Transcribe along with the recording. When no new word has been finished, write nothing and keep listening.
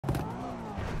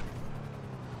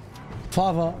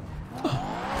Father,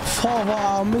 Father,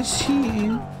 I miss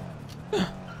you.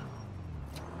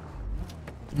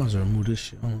 Might as well remove this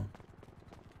shit. Hold on.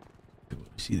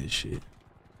 See this shit.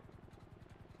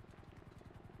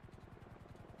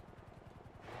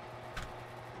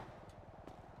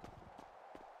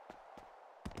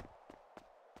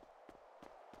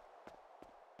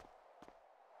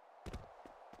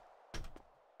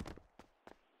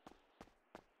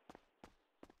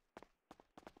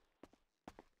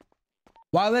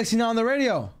 Why Lexi not on the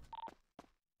radio?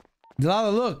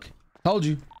 Delilah, look. Told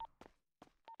you.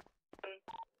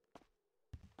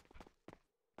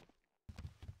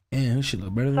 Damn, this shit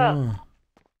look better than mine.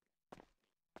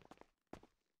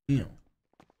 Damn.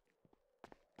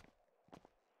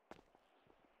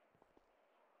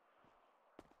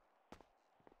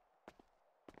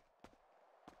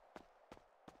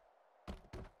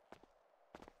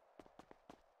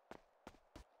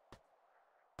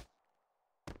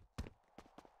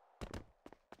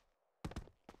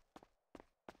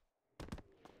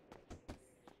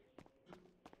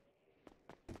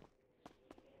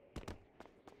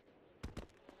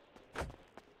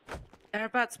 There's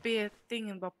about to be a thing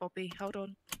in Bobby. Hold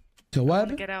on. So what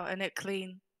happened? Get out and it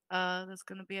clean. There's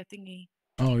gonna be a thingy.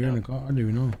 Oh, you're in the car. I didn't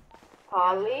even know.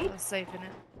 Polly? I was saving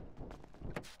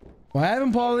it. What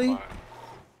happened, Paulie?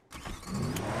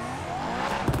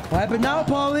 What happened now,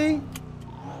 Paulie?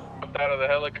 Jumped out of the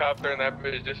helicopter and that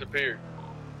bitch disappeared.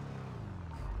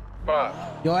 Fuck.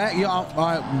 Yo, all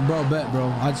right, bro, bet, bro.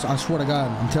 I swear to God,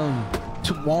 I'm telling you.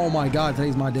 Oh my God,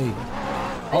 today's my day.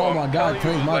 Oh my God,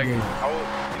 today's my day.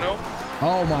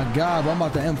 Oh my God, bro, I'm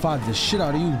about to M5 the shit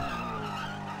out of you.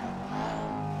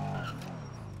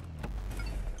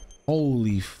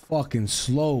 Holy fucking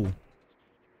slow.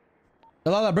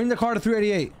 Delilah, bring the car to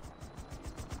 388.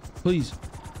 Please.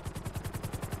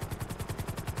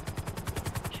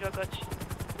 Sure, got you.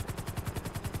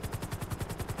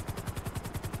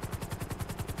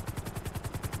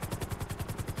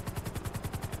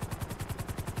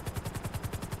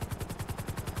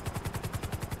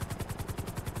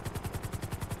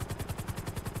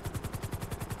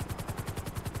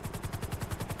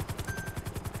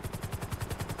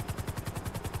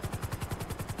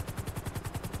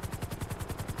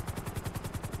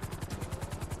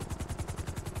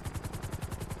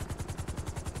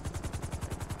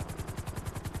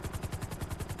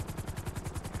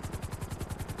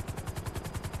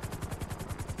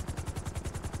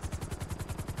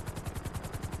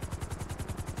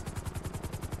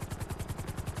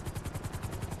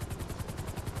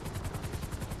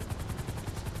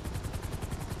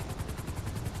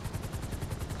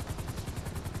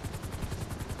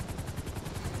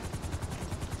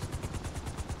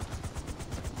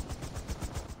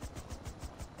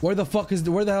 Where the fuck is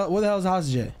where the hell is the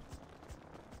hostage at?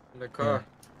 In the car.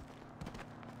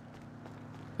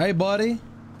 Hey, buddy.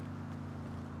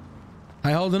 How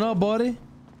you holding up, buddy?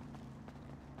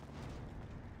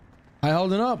 How you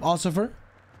holding up, Ossifer?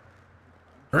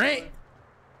 Right.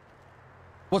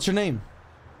 What's your name?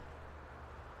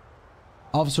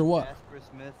 Officer what? Casper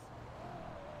Smith.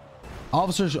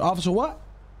 Officer what?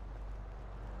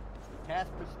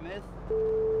 Casper Smith.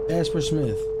 Casper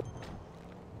Smith.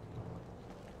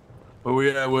 Where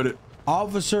we at with it?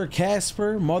 Officer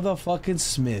Casper motherfucking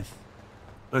Smith.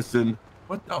 Listen,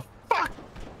 what the fuck?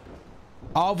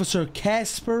 Officer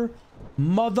Casper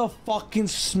motherfucking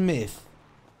Smith.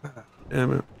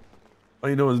 Damn it. Why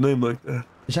you know his name like that?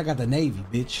 Bitch, I got the Navy,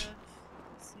 bitch.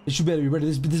 Bitch, you better be ready.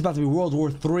 This is about to be World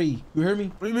War III. You hear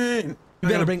me? What do you mean? You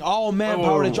better bring all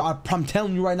manpower that I'm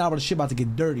telling you right now, but the shit about to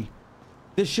get dirty.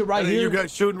 This shit right here. You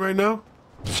guys shooting right now?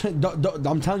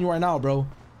 I'm telling you right now, bro.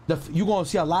 You gonna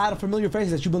see a lot of familiar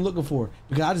faces that you've been looking for,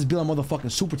 because I just built a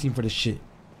motherfucking super team for this shit.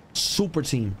 Super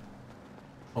team.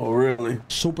 Oh really?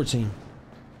 Super team.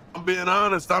 I'm being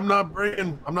honest. I'm not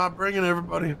bringing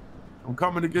everybody. I'm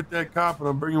coming to get that cop, and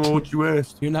I'm bringing what you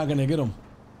asked. You're not gonna get him.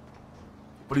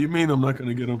 What do you mean I'm not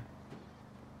gonna get him?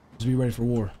 Just be ready for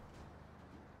war.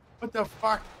 What the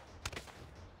fuck?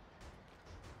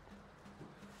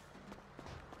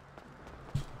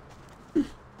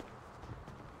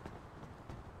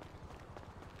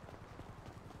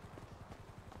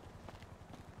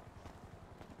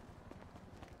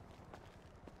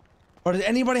 Or does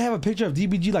anybody have a picture of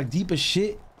DBG like deep as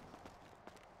shit?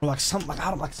 Or like some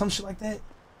some shit like that?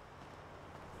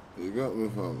 You got me,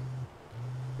 fam.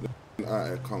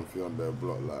 I ain't comfy on their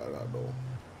block like that though.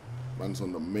 Man's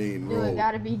on the main road. It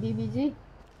gotta be DBG.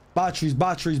 Batteries.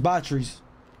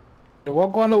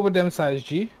 What going on with them sides,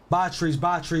 G? Batteries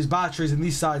in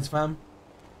these sides, fam.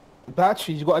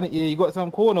 Batteries, you got some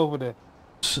corn over there.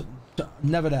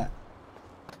 Never that.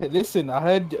 Listen, I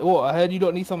heard what? I heard you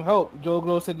don't need some help. Joe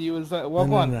Glow said you was like, what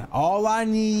one? No. All I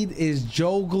need is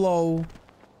Joe Glow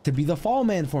to be the fall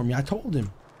man for me. I told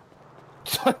him.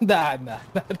 Nah,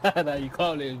 you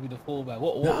can't let him be the fall man.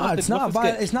 Nah, it's not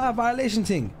a violation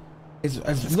thing. It's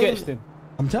sketched him.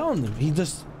 I'm telling him. He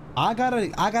just I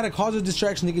gotta cause a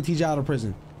distraction to get TJ out of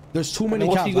prison. There's too many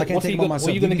cops. I can't take him on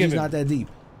myself. He's not that deep.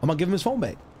 I'm gonna give him his phone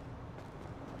back.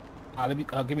 Give me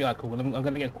that call. I'm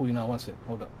gonna get a call you now. One sec.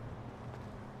 Hold up.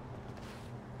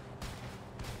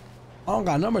 I don't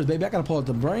got numbers, baby. I gotta pull out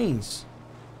the brains.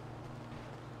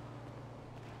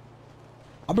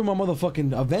 I bring my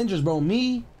motherfucking Avengers, bro.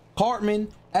 Me, Cartman,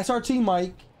 SRT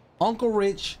Mike, Uncle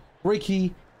Rich,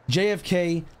 Ricky,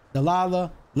 JFK,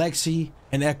 Delilah, Lexi,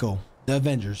 and Echo. The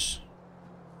Avengers.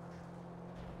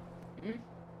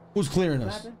 Who's clearing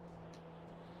us?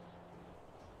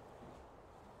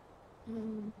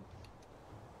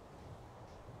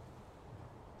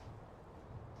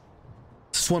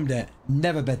 Swim that.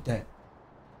 Never bet that.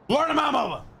 Learn to my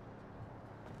mama.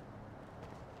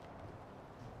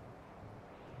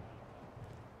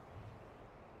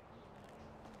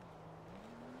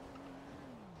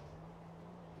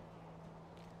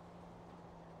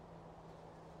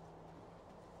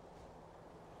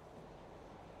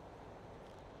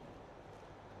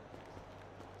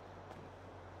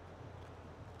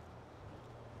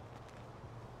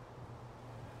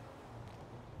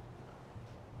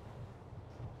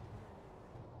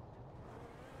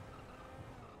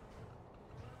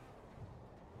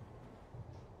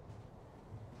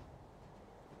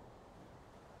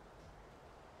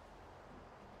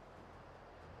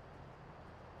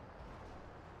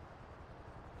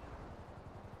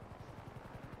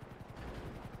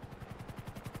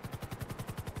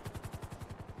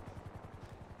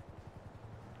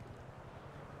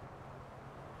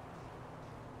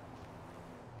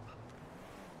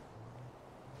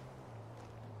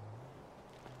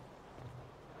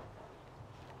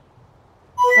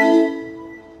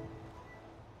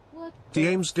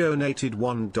 James donated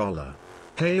 $1.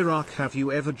 Hey Rock, have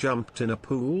you ever jumped in a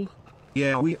pool?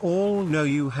 Yeah, we all know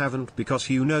you haven't because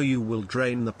you know you will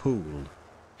drain the pool.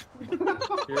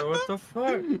 Yeah, what the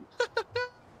fuck?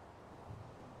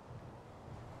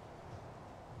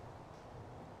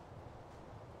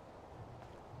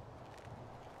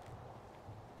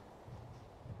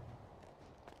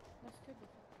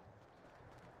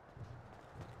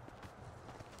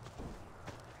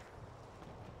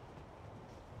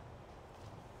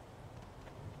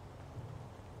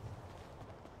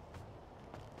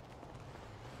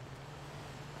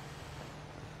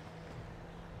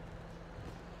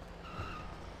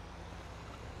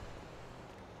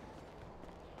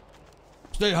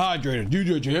 Stay hydrated.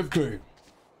 DJ JFK.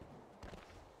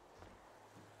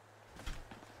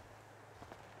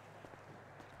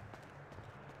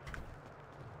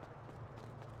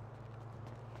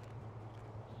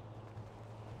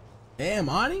 Damn,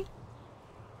 Ani?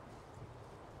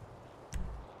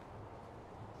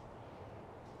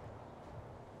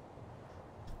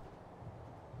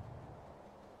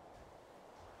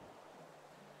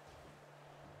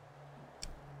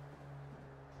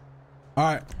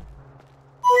 All right.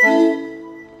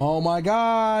 Oh my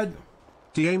God.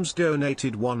 James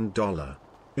donated $1.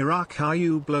 Iraq, are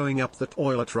you blowing up the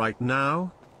toilet right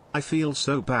now? I feel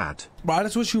so bad. Bro, I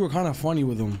just wish you were kind of funny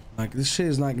with him. Like, this shit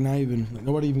is like not even, like,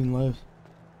 nobody even lives.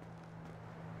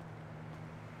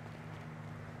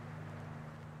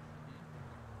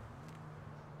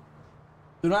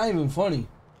 They're not even funny.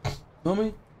 You know what I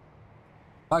mean?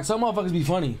 Like, some motherfuckers be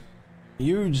funny.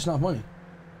 You're just not funny.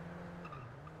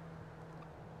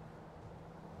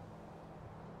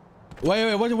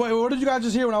 Wait, what did you guys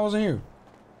just hear when I wasn't here?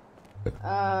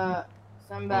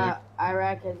 Something about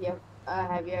Iraq.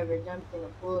 Have you ever jumped in a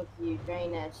pool till you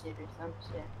drain that shit or some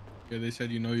shit? Yeah, they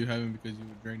said you know you haven't because you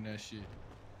would drink that shit.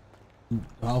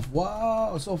 Oh,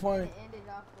 wow, so funny. It ended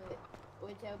off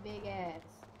with your big ass.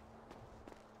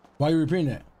 Why you repeating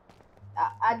that?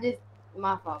 I just,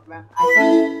 my fault, bro.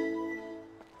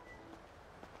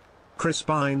 Chris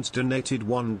Bynes donated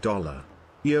 $1.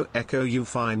 Yo, Echo, you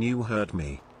fine, you heard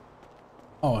me.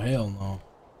 Oh, hell no.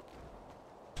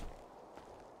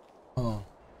 Oh.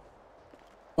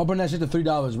 Open that shit to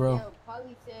 $3, bro. Yo,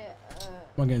 Polly said,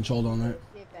 I'm getting trolled on that.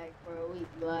 Shit back for a week,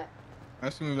 but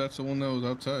Ask him if that's the one that was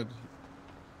outside.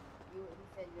 he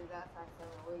said you was outside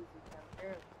selling weeds with some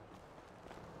girl.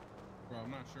 Bro,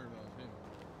 I'm not sure if that was him.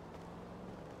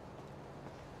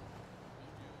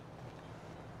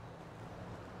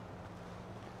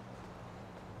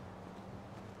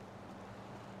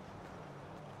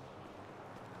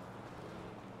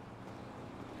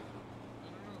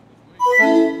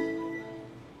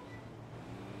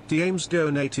 James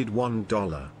donated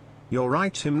 $1. You're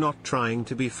right, him not trying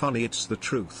to be funny, it's the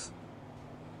truth.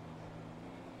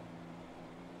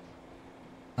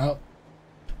 Oh.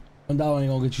 $1 ain't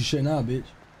gonna get you shit now, bitch.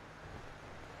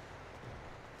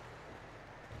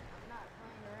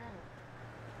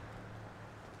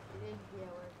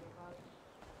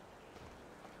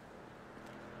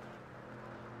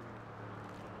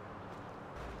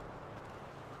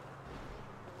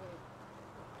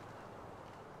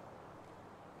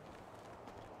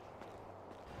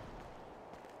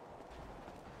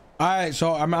 All right,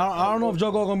 so I mean, I don't know if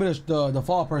Joko gonna be the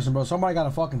fall person, bro. Somebody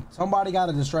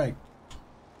gotta distract.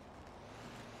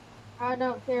 I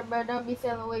don't care, bro. Don't be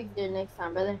selling wigs there next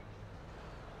time, brother.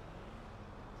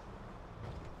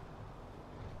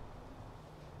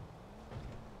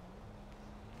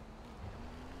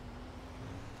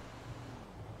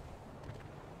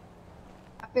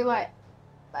 I feel like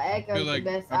Echo's the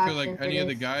best option. I feel like for any of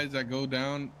the this. guys that go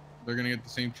down, they're gonna get the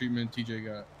same treatment TJ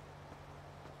got.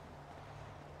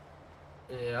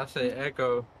 Yeah, I say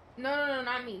Echo. No,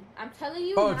 not me. I'm telling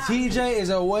you. Oh, not TJ me. is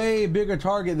a way bigger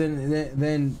target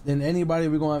than anybody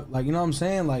we're going, like, you know what I'm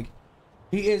saying? Like,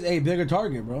 he is a bigger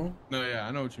target, bro. No, yeah,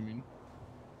 I know what you mean.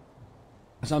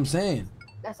 That's what I'm saying.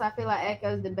 That's why I feel like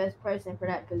Echo's the best person for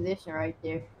that position right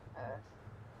there.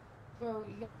 Bro,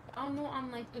 I don't know.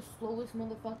 I'm like the slowest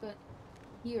motherfucker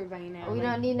here right now. We like,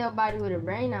 don't need nobody with a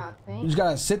brain out, You thing. just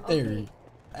gotta sit there. Okay.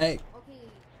 Hey, Okay,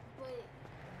 but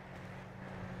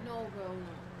no, bro, no.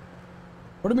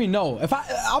 what do you mean no? I'm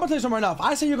gonna tell you something right now. If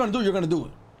I say you're gonna do it, you're gonna do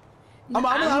it. I'm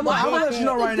gonna let you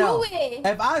know right now.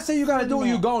 If I say you gotta do it,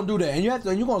 you gonna do that, and you're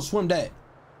gonna swim that.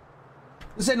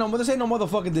 This ain't no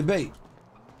motherfucking debate.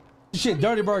 This shit,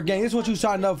 Dirty Bird gang. This is what you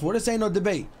signed up for. This ain't no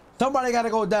debate. Somebody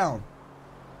gotta go down.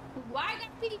 Why got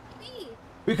PvP?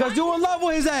 Because you in love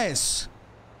with his ass.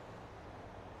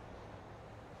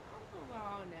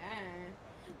 Oh,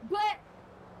 nah. But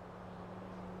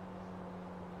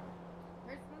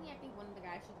personally, I think one of the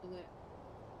guys should do it.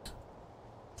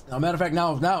 Now, matter of fact,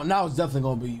 now it's definitely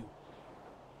gonna be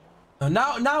you.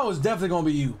 Now it's definitely gonna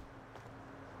be you.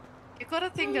 You gotta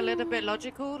think a little bit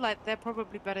logical. Like they're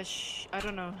probably better. I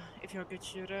don't know if you're a good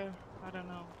shooter. I don't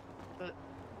know, but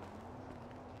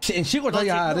And she gonna tell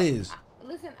you how it is.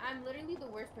 Listen, I'm literally the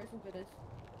worst person for this.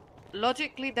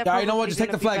 logically they're Yeah, probably you know what? Just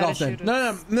take the flag off then.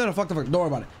 No, fuck the flag. Don't worry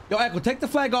about it. Yo, Echo, take the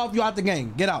flag off. You out the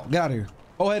game. Get out of here.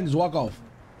 Go ahead and just walk off.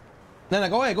 No,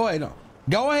 go ahead. No,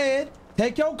 go ahead.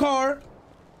 Take your car.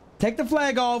 Take the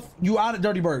flag off. You out of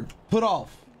Dirty Bird. Put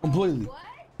off completely. What?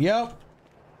 Yep.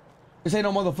 This ain't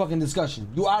no motherfucking discussion.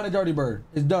 You out of Dirty Bird.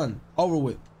 It's done. Over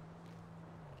with.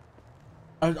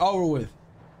 It's over with.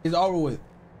 It's over with.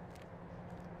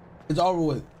 It's over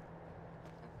with.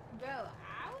 Bro,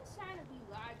 I was trying to be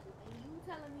logical, and you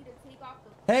telling me to take off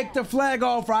the flag. Take the flag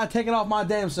off, or I take it off my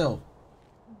damn self.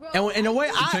 Bro, And the way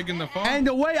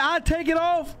I take it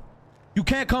off, you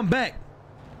can't come back.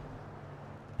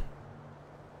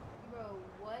 Bro,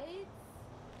 what?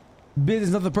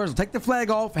 Business, nothing personal. Take the flag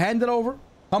off, hand it over.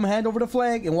 I'm gonna hand over the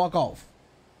flag and walk off.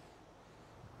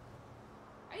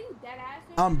 Are you dead ass?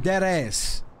 I'm dead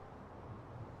ass.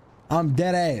 I'm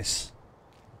dead ass.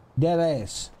 Dead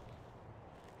ass.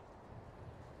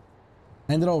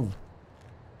 Hand it over.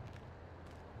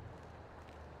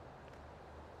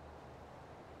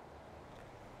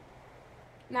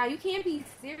 Now you can't be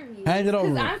serious. Hand it over.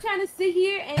 Because I'm trying to sit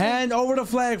here and Hand over the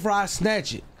flag before I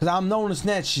snatch it. Because I'm known to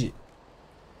snatch shit.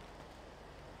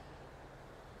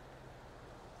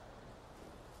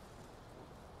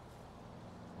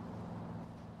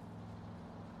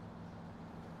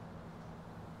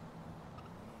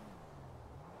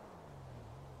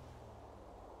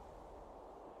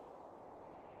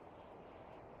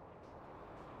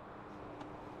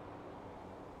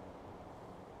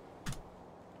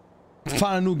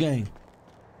 Find a new game.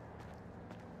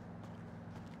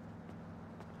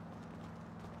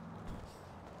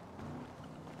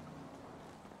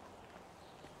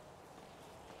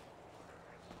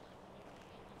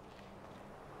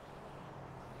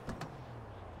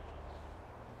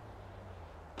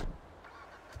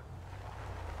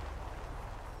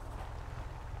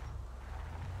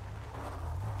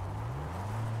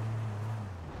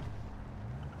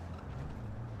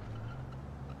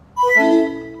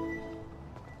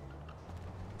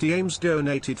 James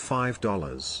donated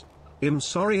 $5. I'm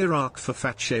sorry Iraq for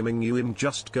fat shaming you. I'm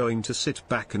just going to sit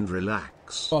back and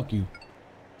relax. Fuck you.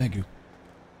 Thank you.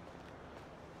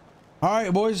 All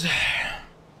right, boys.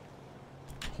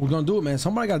 We're gonna do it, man.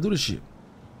 Somebody gotta do this shit.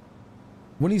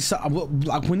 We need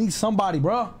somebody,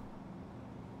 bro.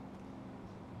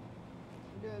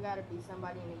 You do gotta be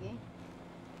somebody in the game.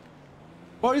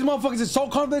 Bro, these motherfuckers is so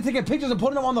confident taking pictures and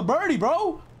putting them on the birdie,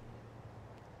 bro.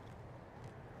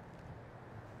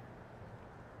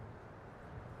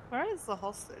 Where is the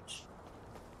hostage?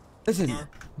 Listen,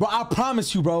 bro, I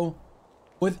promise you, bro.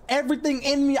 With everything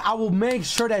in me, I will make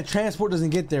sure that transport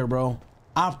doesn't get there, bro.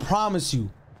 I promise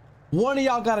you. One of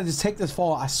y'all gotta just take this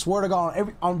fall. I swear to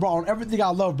God, on everything I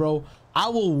love, bro. I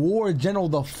will war general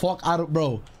the fuck out of,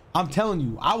 bro. I'm telling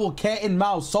you, I will cat and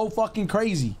mouse so fucking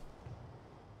crazy.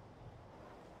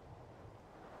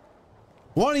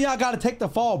 One of y'all gotta take the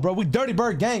fall, bro. We Dirty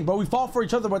Bird gang, bro. We fall for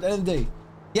each other, but at the end of the day,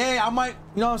 yeah, I might,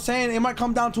 you know what I'm saying? It might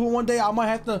come down to it one day. I might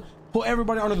have to put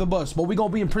everybody under the bus, but we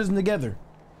gonna be in prison together.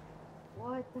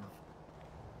 What the?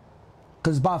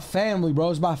 Cause it's by family, bro.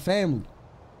 It's by family.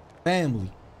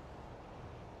 Family.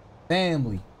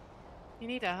 Family. You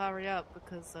need to hurry up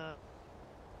because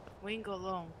we ain't go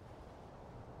long.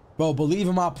 Bro, believe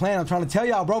in my plan. I'm trying to tell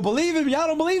y'all, bro. Believe in me. Y'all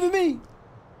don't believe in me.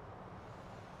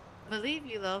 Believe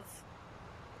you, love.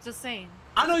 Just saying.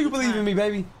 I know you believe in me,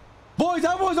 baby. Boys,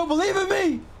 y'all boys don't believe in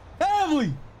me.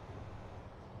 Family.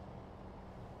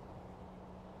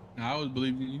 I always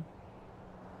believed in you.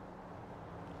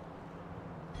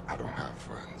 I don't have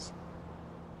friends.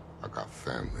 I got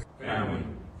family. Family.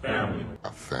 Family. I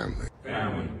got family.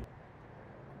 Family.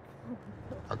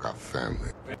 I got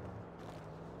family.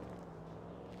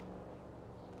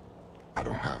 I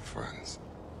don't have friends.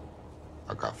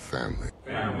 I got family.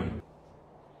 Family.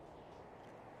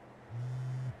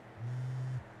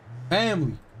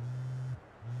 Family.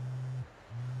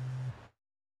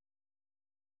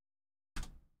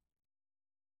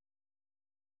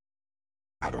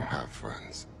 I don't have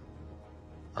friends.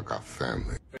 I got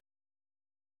family.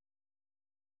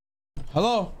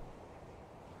 Hello?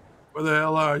 Where the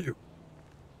hell are you?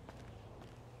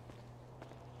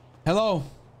 Hello?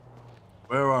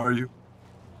 Where are you?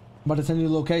 I'm about to send you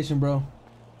the location, bro.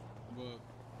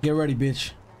 Get ready,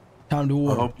 bitch. Time to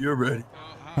war. I hope you're ready.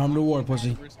 Time to war,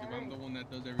 pussy. I'm the one that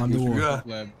does everything. Time to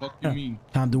war. Fuck you mean?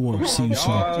 Time to war. See you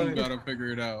soon. Y'all two gotta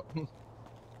figure it out.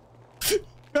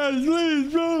 Guys,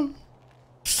 please, bro.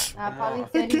 Nah, Polly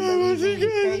said he believes in you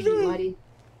crazy, buddy.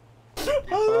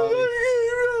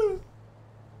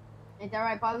 Ain't that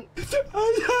right, Polly?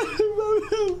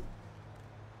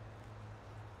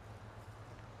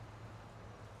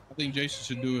 I think Jason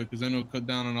should do it because then it'll cut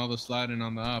down on all the sliding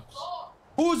on the ops.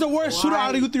 Who's the worst shooter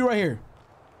out of you three right here?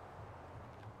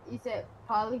 You said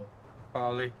Polly?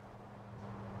 Polly.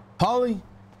 Polly?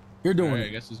 You're doing Alright, it.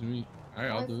 I guess it's me.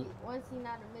 Alright, I'll do it. Once he's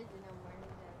not a midget no more,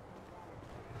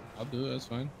 I'll do it, that's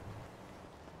fine.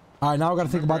 All right, now we got to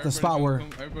think about the spot where...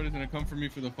 Everybody's gonna come for me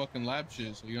for the fucking lab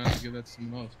shit, so you have to give that to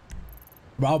someone else.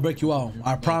 Bro, I'll break you out.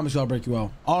 I promise you I'll break you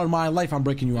out. All in my life, I'm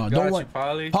breaking you out. Don't worry.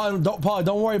 Polly,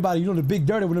 don't worry about it. You know the Big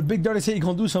Dirty. When the Big Dirty say you're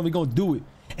going to do something, you're going to do it.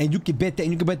 And you can bet that.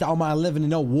 And you can bet that on my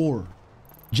 11-0 war.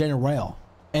 General.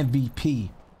 MVP.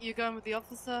 You going with the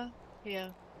officer?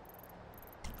 Here.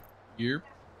 Here?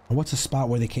 What's a spot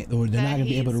where they can't, or they're not going to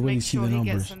be able to really see the Make sure he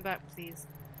numbers? gets them back, please.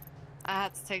 I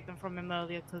had to take them from him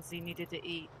earlier because he needed to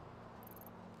eat.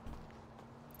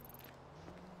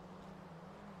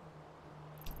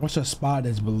 What's a spot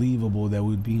that's believable that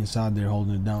would be inside there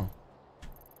holding it down?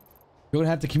 You're going to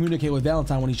have to communicate with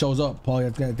Valentine when he shows up, Paul.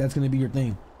 That's going to be your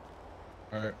thing.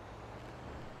 All right.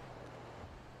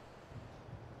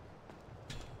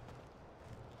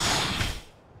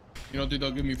 You don't think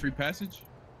they'll give me free passage?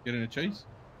 Get in a chase?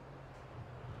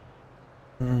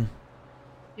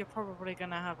 You're probably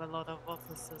gonna have a lot of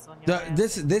officers on your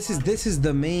This is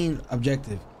the main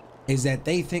objective, is that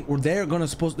they think they're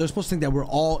supposed to think that we're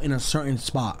all in a certain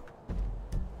spot,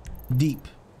 deep.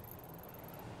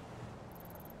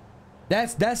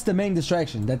 That's the main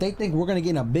distraction, that they think we're gonna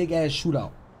get in a big ass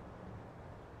shootout.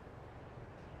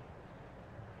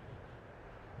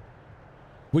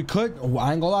 We could,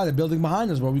 I ain't gonna lie, the building behind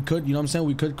us, bro. We could, you know what I'm saying?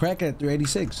 We could crack it at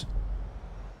 386.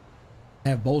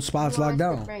 Have both spots locked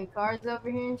down. Bring cars over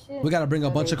here and shit. We gotta bring a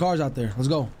bunch of cars out there. Let's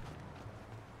go.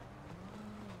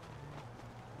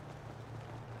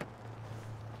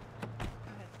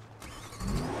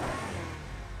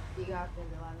 You got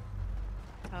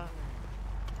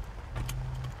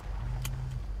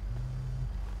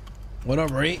What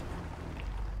up, Ray?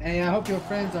 Hey, I hope your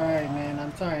friend's alright, man.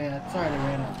 I'm sorry to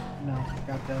ran up. No,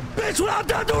 got them. Bitch, what I'm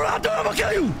done doing, I'm gonna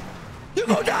kill you! You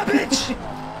gonna die, bitch!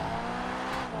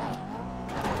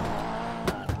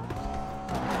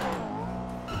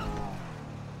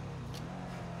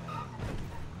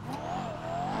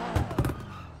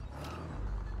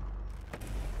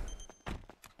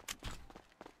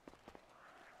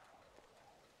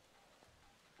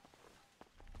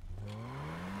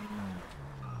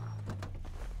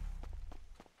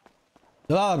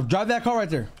 Delilah, drive that car right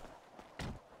there.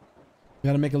 You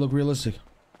gotta make it look realistic.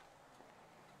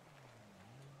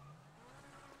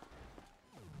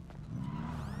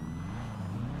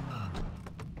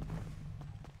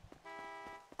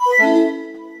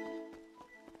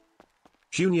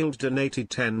 Juniel donated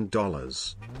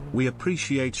 $10. We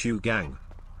appreciate you, gang.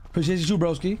 Appreciate you too,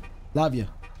 broski. Love you.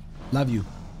 Love you.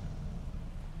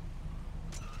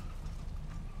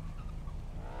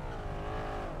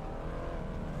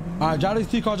 All right, drive these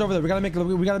 3 cars over there. We gotta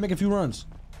make a few runs.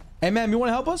 Hey, man, you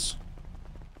wanna help us?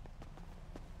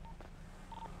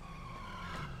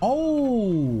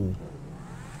 Oh.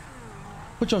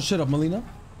 Put your shit up, Melina.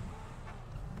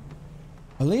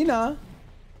 Melina.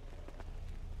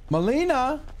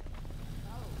 Melina.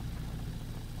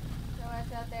 Throw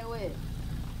us out that way.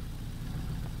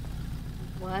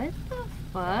 What the Throw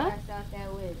fuck? us out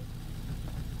that way.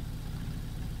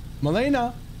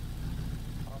 Melina.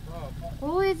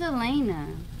 Who is Elena?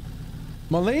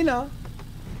 Melina.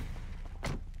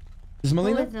 Is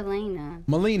Melina? Who is Elena?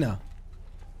 Melina.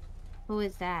 Who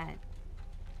is that?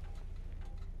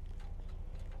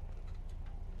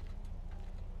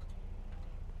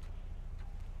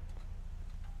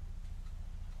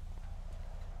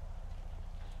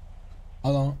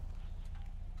 Hold on.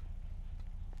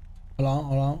 Hold on,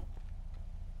 hold on.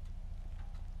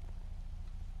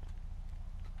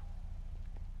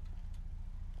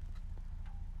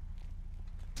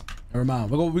 Never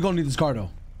mind. We're gonna need this car though.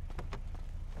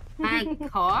 My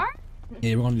car?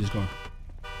 Yeah, we're gonna need this car.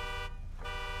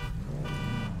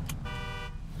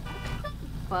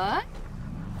 Fuck?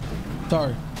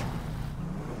 Sorry.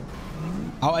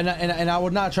 And I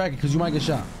would not track it because you might get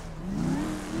shot.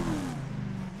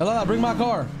 Hello, bring my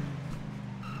car.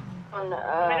 I'm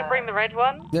gonna bring the red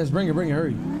one. Yes, bring it,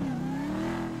 hurry.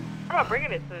 I'm not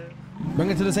bringing it to. Bring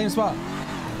it to the same spot.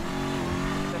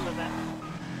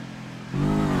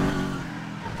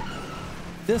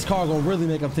 This car gonna really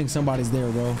make them think somebody's there,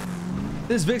 bro.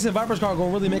 This Vixen Viper's car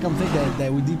gonna really make them think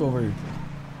that we deep over here.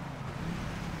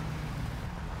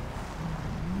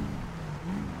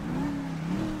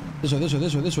 This way.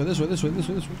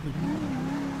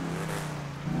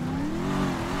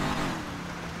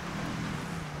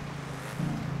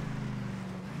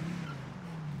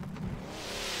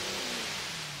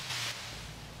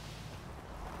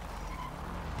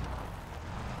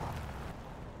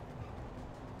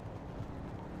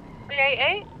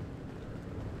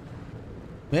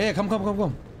 Yeah, come.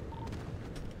 Where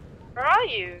are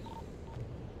you?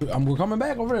 We're coming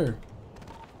back over there.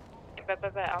 Bet.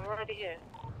 I'm already here.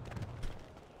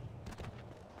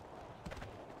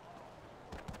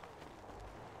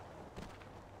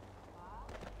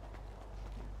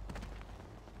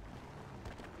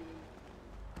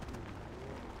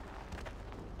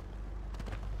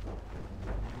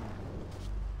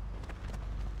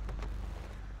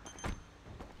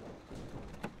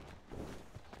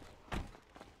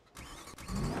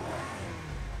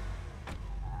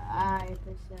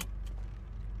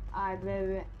 Alright,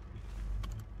 baby.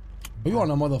 You on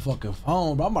the motherfucking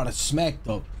phone, bro? I'm about to smack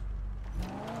though.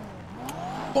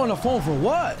 On the phone for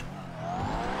what?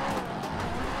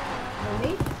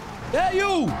 Me? Yeah,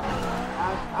 you!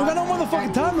 We got no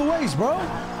motherfucking time to waste, bro. I was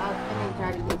finna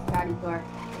try to get Scotty car.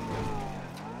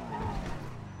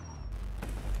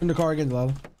 In the car again,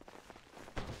 Delilah.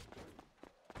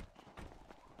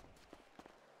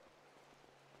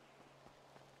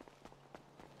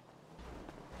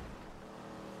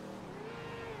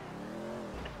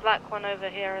 Black one over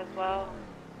here as well.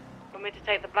 Want me to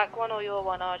take the black one or your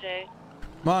one, RJ?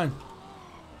 Mine.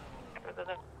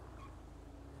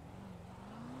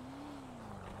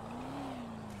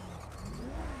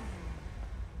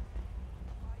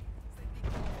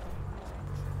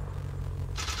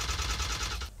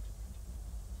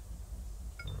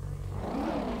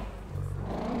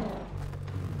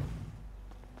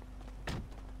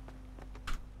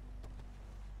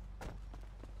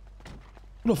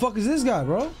 Who the fuck is this guy,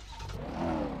 bro?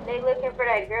 They looking for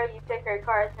that girl you took her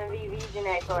car, some VVs in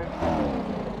that car.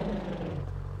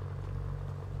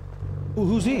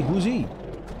 Who's he? Who's he?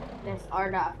 That's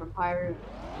R-Dot from Pyro.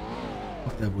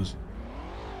 Fuck that was.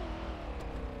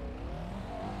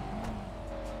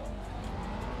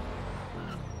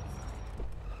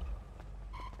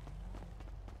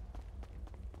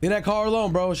 Leave that car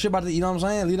alone, bro. Shit about to, you know what I'm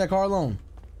saying? Leave that car alone.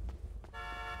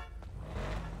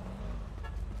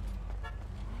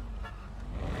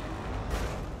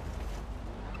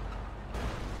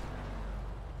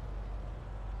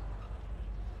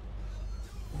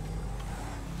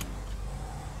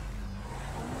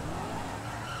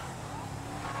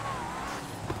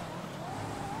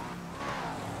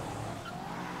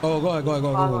 Oh, go ahead, go.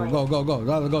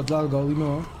 Leave me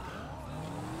alone.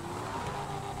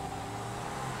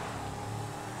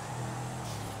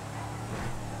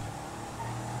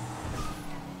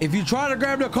 If you try to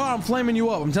grab the car, I'm flaming you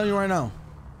up. I'm telling you right now.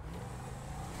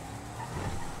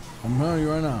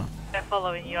 They're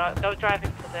following you. Go drive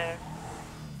into there.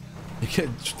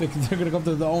 They're gonna come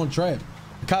to their own trap.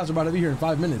 The cops are about to be here in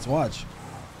 5 minutes. Watch.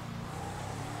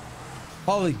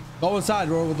 Holly, go inside,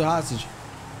 bro, with the hostage.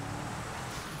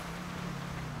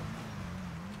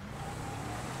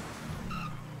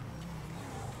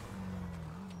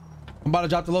 I'm about to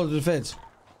drop the load to the feds.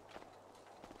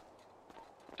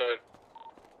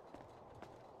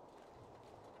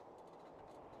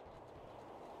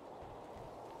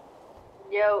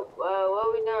 Yo,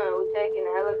 what we doing? We taking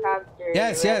a helicopter.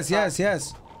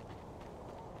 Yes.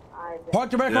 Park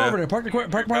the red car over there. Park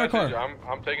my red car.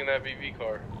 I'm taking that VV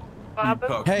car.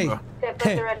 Hey,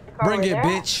 bring it,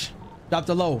 bitch. Drop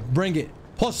the low. Bring it,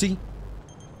 pussy.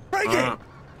 Bring it.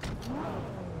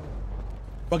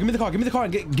 Bro, give me the car. Give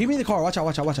me the car. Watch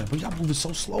out. Bro, y'all moving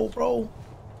so slow, bro.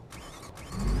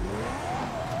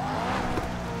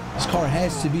 This car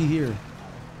has to be here.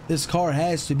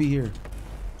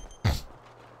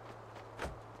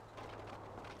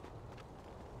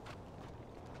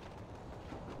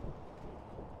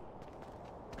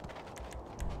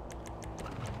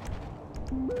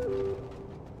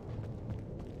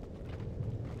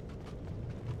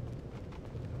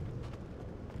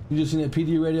 You just seen that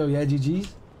PD radio? Yeah,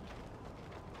 GG's.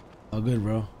 Oh, good,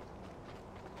 bro.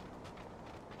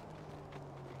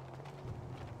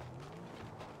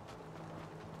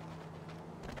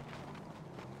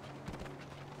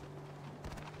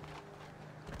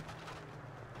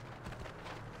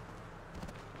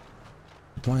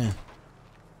 Plan.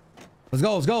 Let's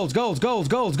go.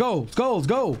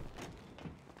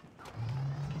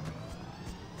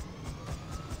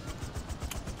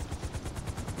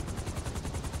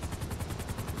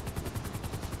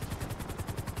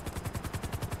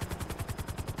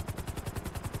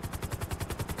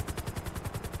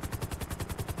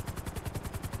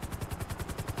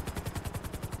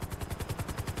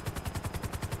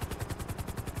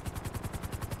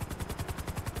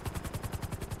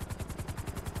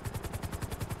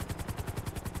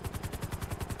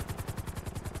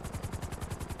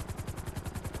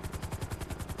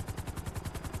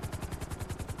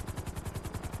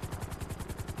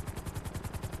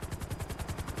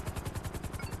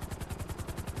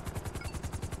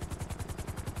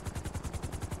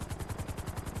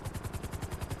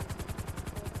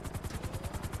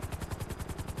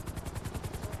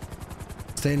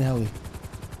 Stay in the heli.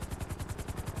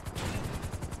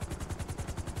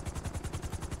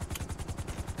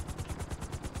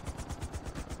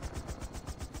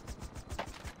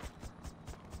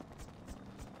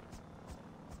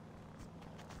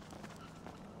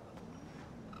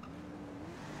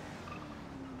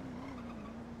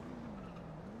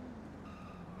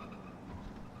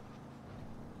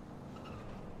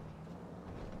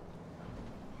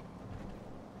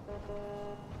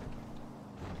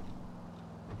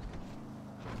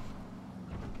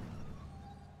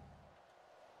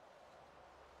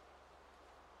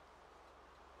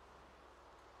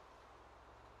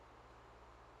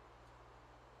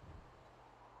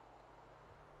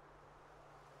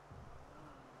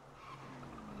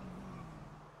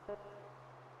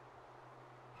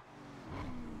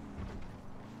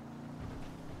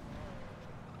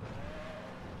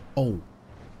 Oh.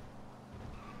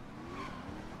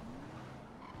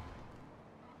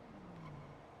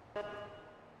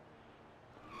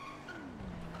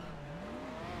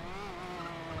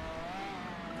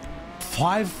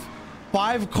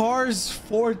 Five cars,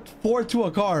 four to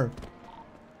a car.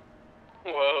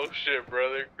 Whoa, shit,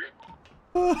 brother.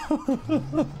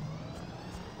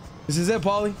 This is it,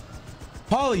 Paulie.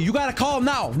 Paulie, you gotta call him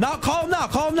now. Call him now.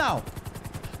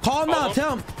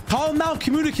 Tell him. Call him now.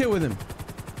 Communicate with him.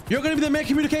 You're gonna be the main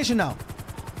communication now.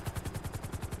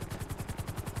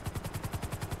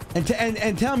 And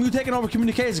tell him you taking over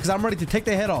communications because I'm ready to take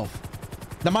their head off.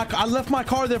 I left my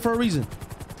car there for a reason.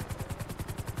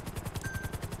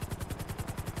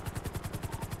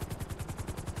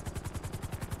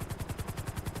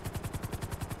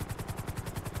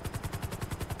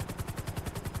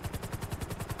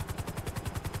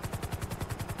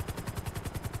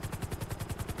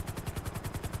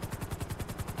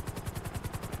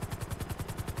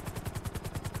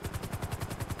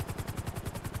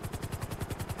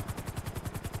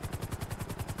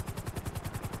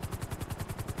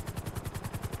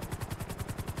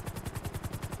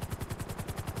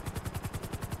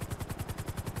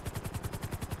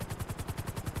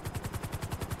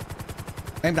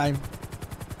 Aim time.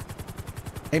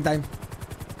 Aim time.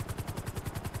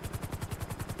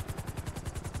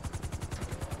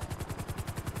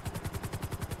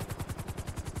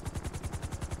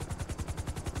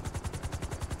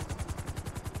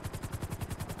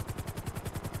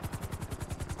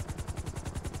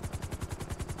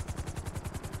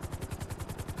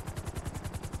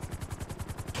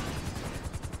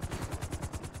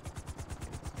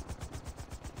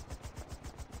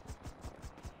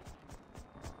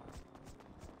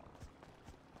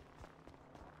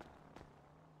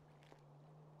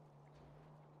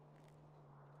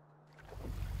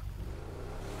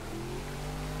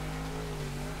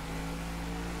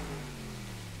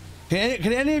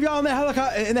 Can any of y'all in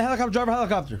the helicopter drive a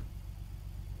helicopter?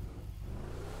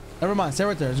 Never mind. Stay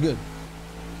right there. It's good.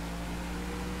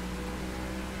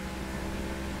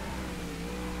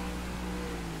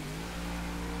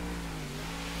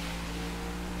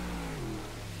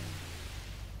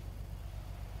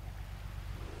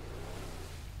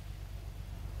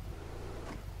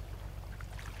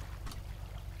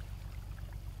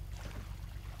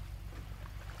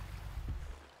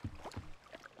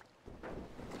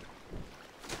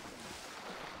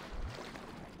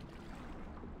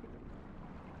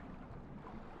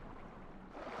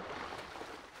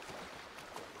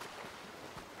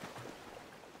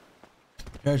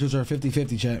 Parachutes are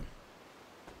 50-50, chat.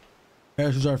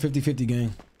 Parachutes are 50-50,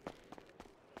 gang.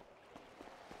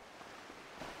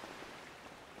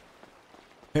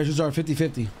 Parachutes are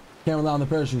 50-50. Can't rely on the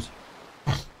parachutes.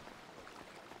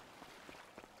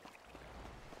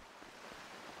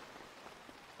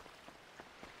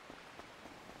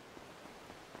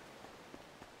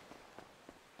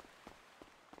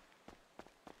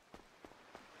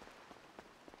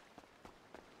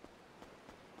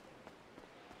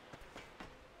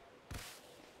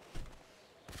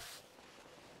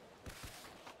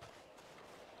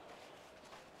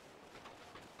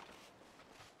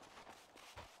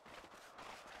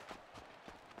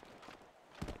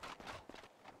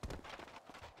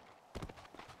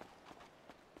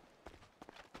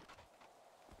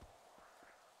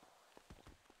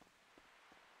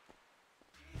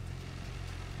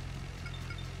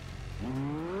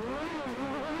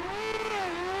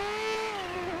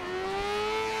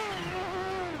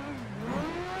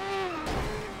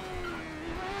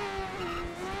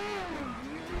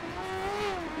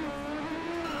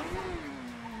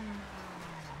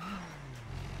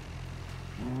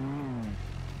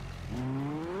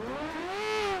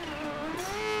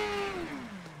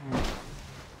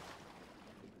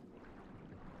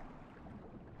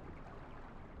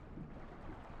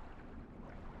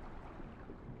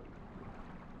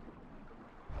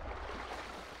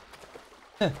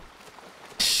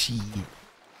 Shit.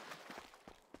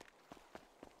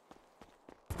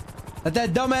 Let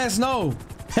that dumbass know.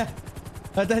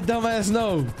 Let that dumbass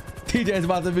know. TJ's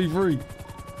about to be free.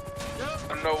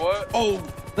 I know what? Oh,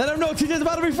 let him know TJ's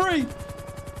about to be free.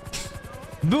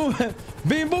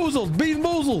 Bean boozled. Bean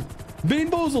boozled. Bean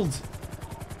boozled.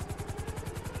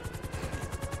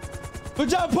 Good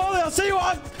job, Paulie. I'll see you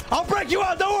on. I'll break you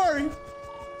out. Don't worry.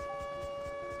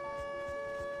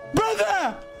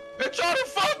 Brother! They're trying to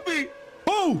fuck me!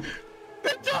 Who?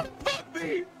 They're trying to fuck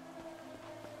me!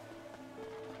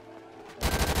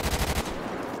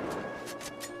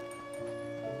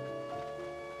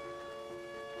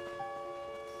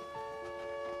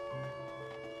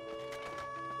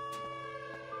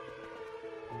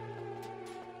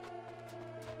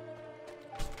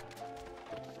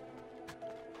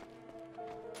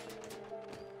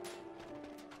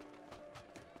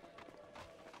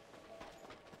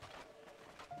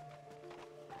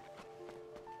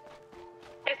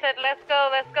 Said, let's go,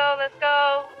 let's go, let's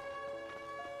go.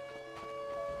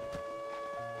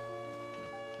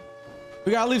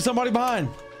 We gotta leave somebody behind.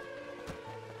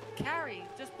 Carry,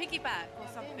 just piggyback or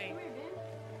something.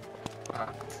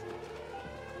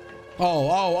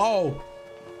 Oh.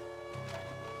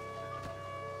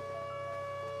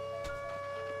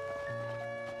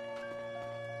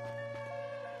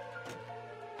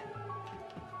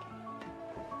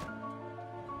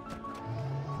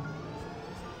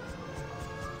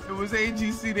 It was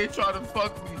AGC, they tried to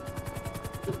fuck me.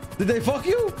 Did they fuck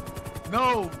you?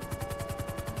 No.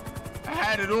 I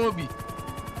had it on me.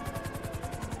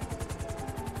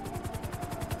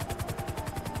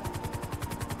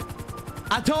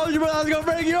 I told you when I was gonna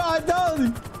bring you out. I told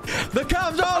you. The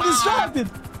cops are all distracted.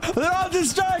 They're all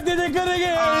distracted. They couldn't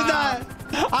get anything.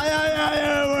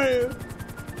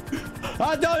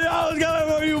 I told you I was coming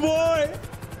for you, boy.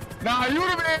 Nah, you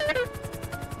the man.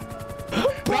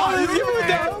 Paulie going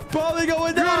down. Paulie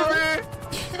going down.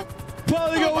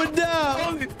 Paulie going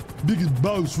down. Biggest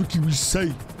boss. What can we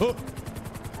say? Oh.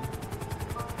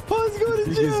 Paulie's going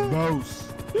to jail. Biggest boss.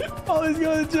 Paulie's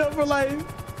going to jail for life.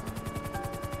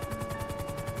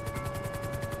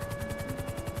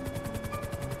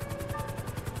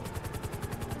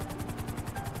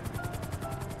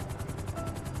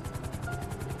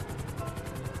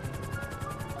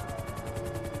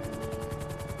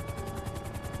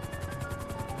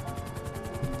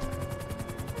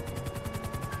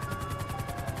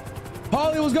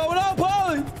 Paulie, what's going on,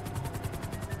 Paulie?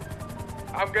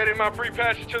 I'm getting my free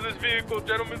passage to this vehicle,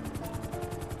 gentlemen.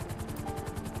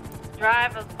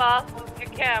 Drive as fast as you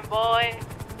can, boy.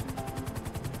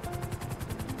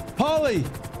 Paulie,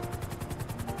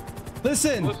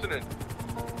 listen. Listening.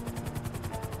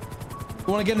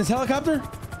 You want to get in this helicopter?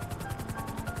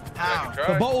 How?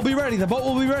 The boat will be ready. The boat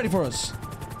will be ready for us.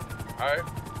 All right.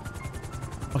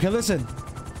 Okay, listen.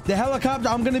 The helicopter,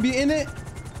 I'm going to be in it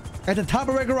at the top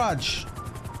of our garage.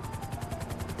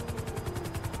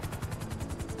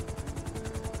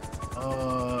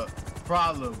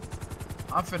 Problem.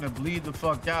 I'm finna bleed the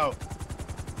fuck out.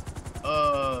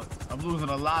 I'm losing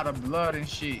a lot of blood and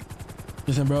shit.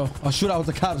 Listen, bro. I'll shoot out with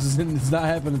the cops. It's not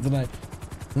happening tonight.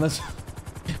 Unless,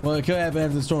 well, it could happen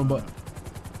after the storm, but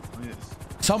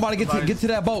somebody get to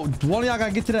that boat. One of y'all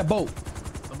gotta get to that boat.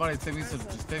 Somebody take me to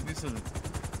the.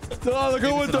 No,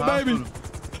 go with them, baby.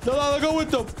 No, go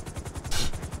with them.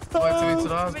 Somebody take me to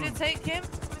the Want me hospital. to take him?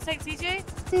 Want me to take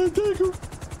TJ? Take him.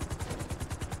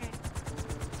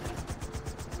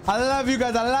 I love you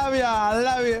guys. I love you. I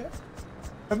love you.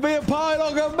 If me and Paul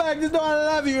don't come back, just know I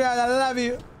love you guys. I love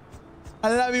you. I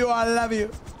love you. I love you.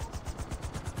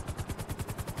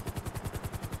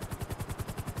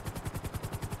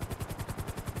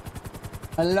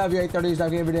 I love you. 8:30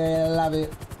 stuff every day. I love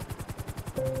it.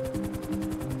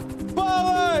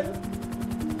 Paulie!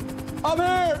 I'm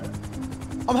here.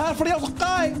 I'm här för dig också,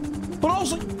 Kai. But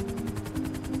also.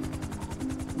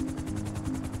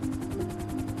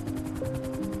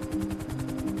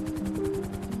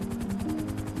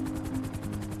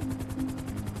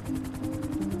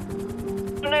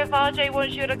 I don't know if RJ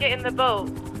wants you to get in the boat.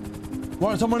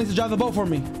 Well, someone needs to drive the boat for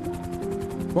me.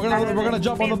 We're gonna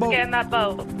jump on the boat. Get in that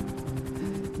boat.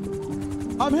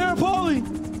 I'm here, Paulie.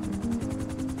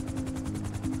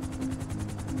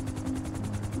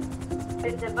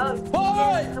 Is the boat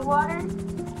Paulie! in the water?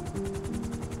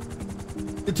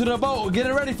 Into the boat. Get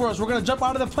it ready for us. We're gonna jump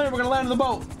out of the plane. We're gonna land in the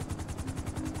boat.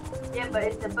 Yeah, but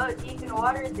is the boat deep in the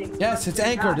water? Is it Yes, it's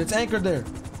anchored. It's anchored there.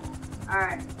 All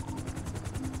right.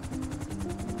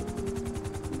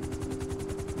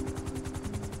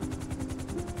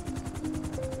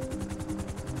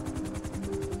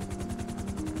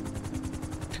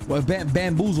 Well,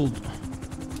 bamboozled.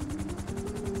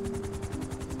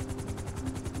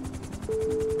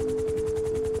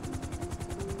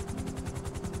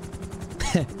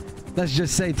 Let's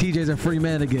just say TJ's a free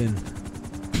man again.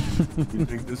 You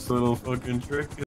think this little fucking trick